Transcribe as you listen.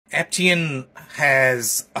Aptean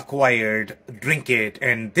has acquired Drinkit,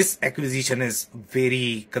 and this acquisition is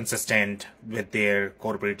very consistent with their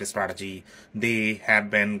corporate strategy. They have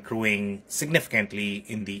been growing significantly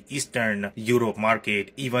in the Eastern Europe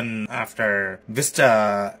market. Even after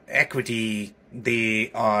Vista Equity, they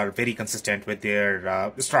are very consistent with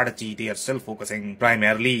their strategy. They are still focusing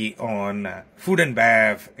primarily on food and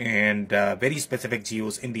bev and very specific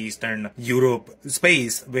geos in the Eastern Europe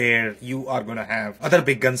space, where you are going to have other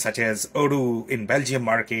big guns such as Odoo in Belgium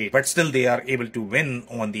market, but still they are able to win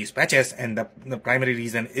on these patches. And the primary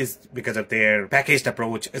reason is because of their packaged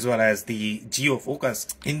approach as well as the geo focus.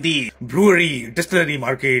 In the brewery distillery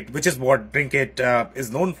market, which is what Drinkit is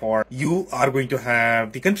known for, you are going to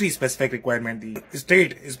have the country specific requirement, the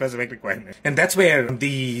state specific requirement, and that's where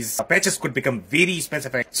these patches could become very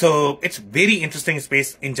specific. So it's very interesting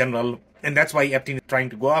space in general, and that's why Aptean is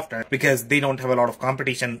trying to go after, because they don't have a lot of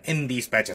competition in these patches.